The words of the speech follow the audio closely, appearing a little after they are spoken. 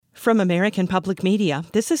From American Public Media,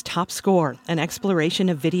 this is Top Score, an exploration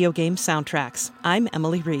of video game soundtracks. I'm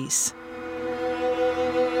Emily Reese.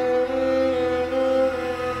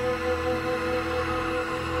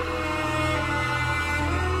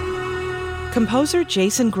 Composer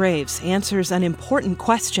Jason Graves answers an important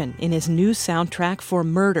question in his new soundtrack for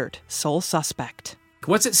Murdered: Sole Suspect.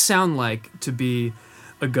 What's it sound like to be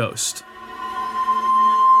a ghost?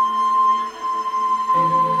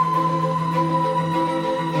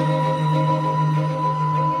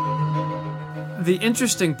 The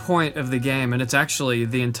interesting point of the game, and it's actually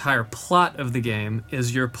the entire plot of the game,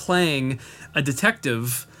 is you're playing a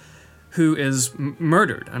detective who is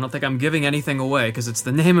murdered. I don't think I'm giving anything away because it's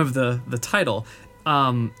the name of the title.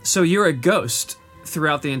 So you're a ghost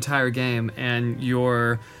throughout the entire game, and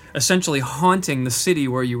you're essentially haunting the city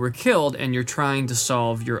where you were killed, and you're trying to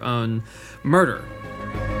solve your own murder.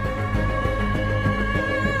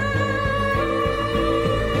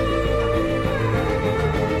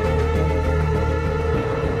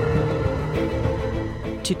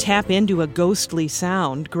 To tap into a ghostly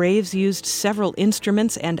sound, Graves used several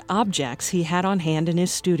instruments and objects he had on hand in his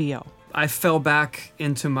studio. I fell back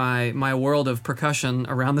into my world of percussion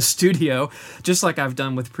around the studio, just like I've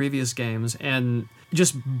done with previous games, and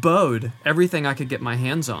just bowed everything I could get my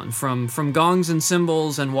hands on, from gongs and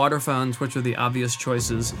cymbals and waterphones, which are the obvious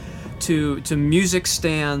choices, to music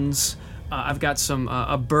stands. I've got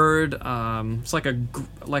a bird. It's like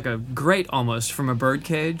a grate almost from a bird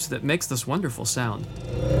cage that makes this wonderful sound.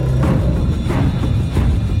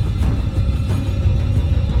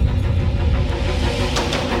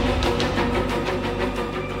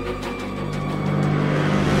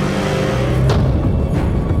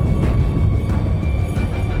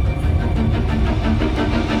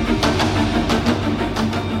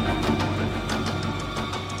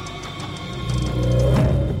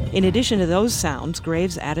 In addition to those sounds,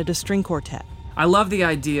 Graves added a string quartet. I love the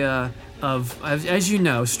idea of, as you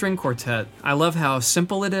know, string quartet. I love how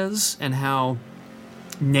simple it is and how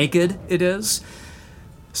naked it is.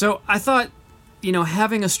 So I thought,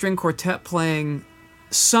 having a string quartet playing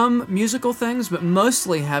some musical things, but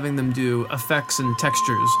mostly having them do effects and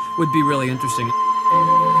textures would be really interesting.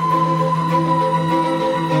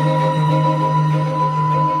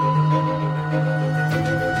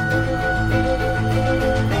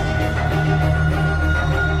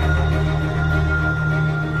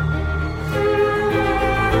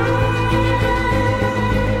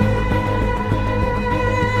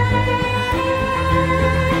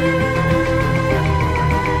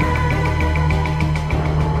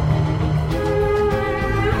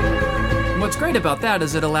 What's great about that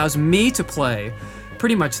is it allows me to play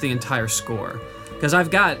pretty much the entire score, because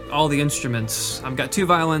I've got all the instruments. I've got 2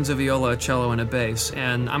 violins, a viola, a cello, and a bass,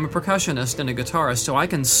 and I'm a percussionist and a guitarist, so I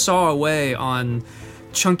can saw away on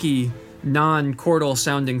chunky, non-chordal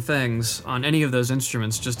sounding things on any of those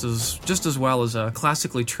instruments just as well as a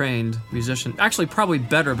classically trained musician. Actually, probably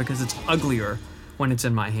better because it's uglier when it's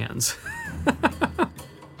in my hands.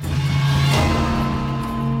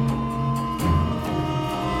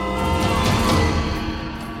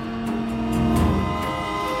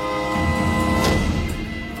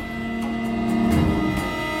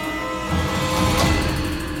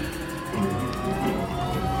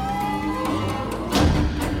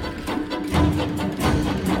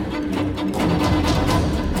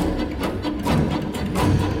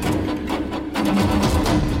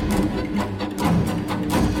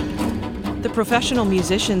 The professional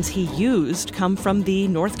musicians he used come from the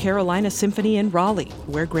North Carolina Symphony in Raleigh,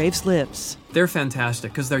 where Graves lives. They're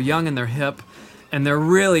fantastic because they're young and they're hip, and they're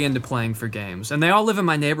really into playing for games. And they all live in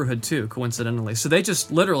my neighborhood too, coincidentally. So they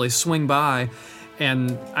just literally swing by,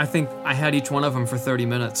 and I think I had each one of them for 30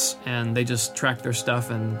 minutes, and they just tracked their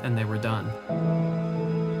stuff and they were done.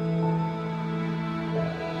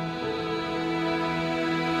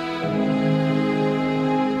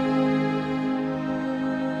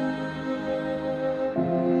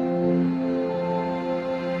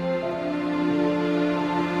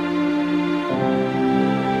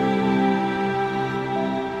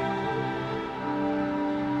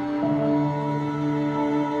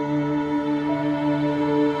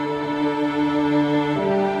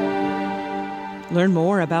 Learn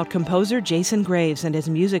more about composer Jason Graves and his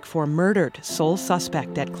music for Murdered: Sole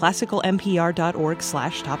Suspect at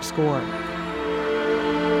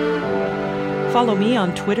classicalmpr.org/topscore. Follow me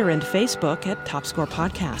on Twitter and Facebook at Topscore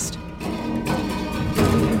Podcast.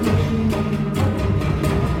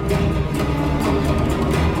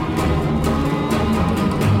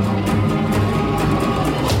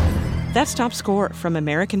 That's Top Score from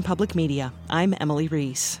American Public Media. I'm Emily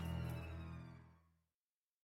Reese.